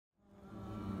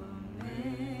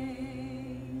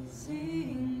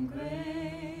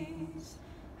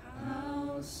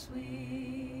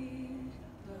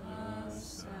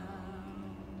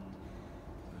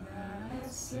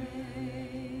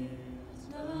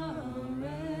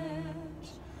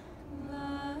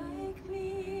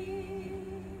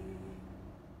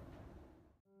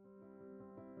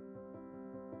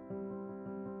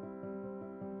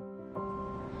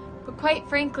Quite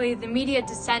frankly, the media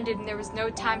descended and there was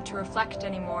no time to reflect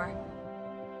anymore.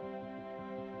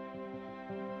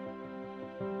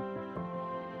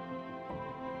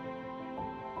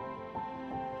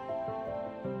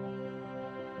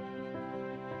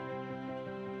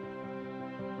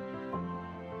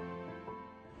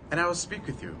 And I will speak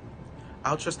with you.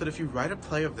 I'll trust that if you write a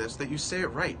play of this, that you say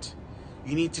it right.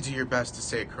 You need to do your best to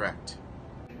say it correct.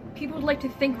 People would like to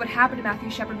think what happened to Matthew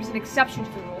Shepard was an exception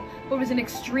to the rule, but was an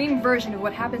extreme version of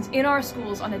what happens in our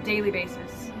schools on a daily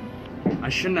basis. I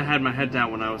shouldn't have had my head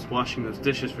down when I was washing those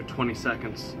dishes for 20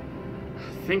 seconds.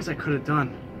 Things I could have done.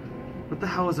 What the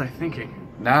hell was I thinking?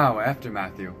 Now, after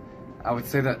Matthew, I would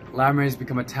say that Laramie has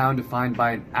become a town defined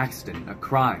by an accident, a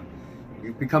crime.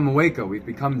 We've become a Waco, we've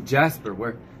become Jasper,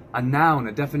 we're a noun,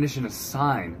 a definition, a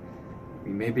sign.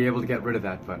 We may be able to get rid of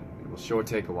that, but it will sure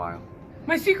take a while.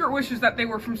 My secret wish is that they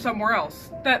were from somewhere else.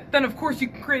 Then of course you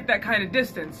can create that kind of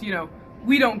distance, you know.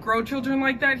 We don't grow children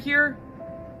like that here.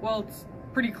 Well, it's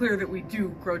pretty clear that we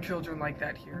do grow children like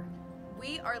that here.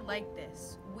 We are like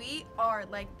this. We are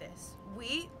like this.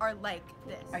 We are like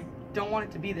this. I don't want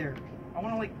it to be there. I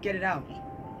want to, get it out.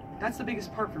 That's the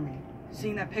biggest part for me,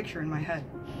 seeing that picture in my head.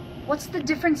 What's the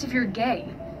difference if you're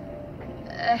gay?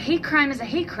 A hate crime is a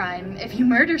hate crime. If you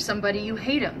murder somebody, you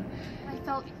hate him. I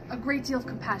felt a great deal of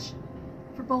compassion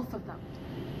for both of them.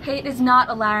 Hate is not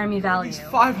a Laramie value. These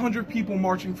 500 people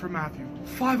marching for Matthew.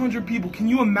 500 people. Can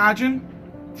you imagine?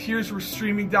 Tears were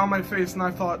streaming down my face and I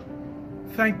thought,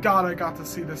 thank God I got to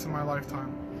see this in my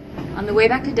lifetime. On the way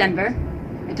back to Denver,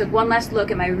 I took one last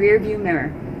look at my rear view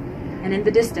mirror, and in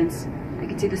the distance, I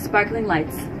could see the sparkling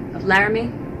lights of Laramie,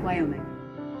 Wyoming.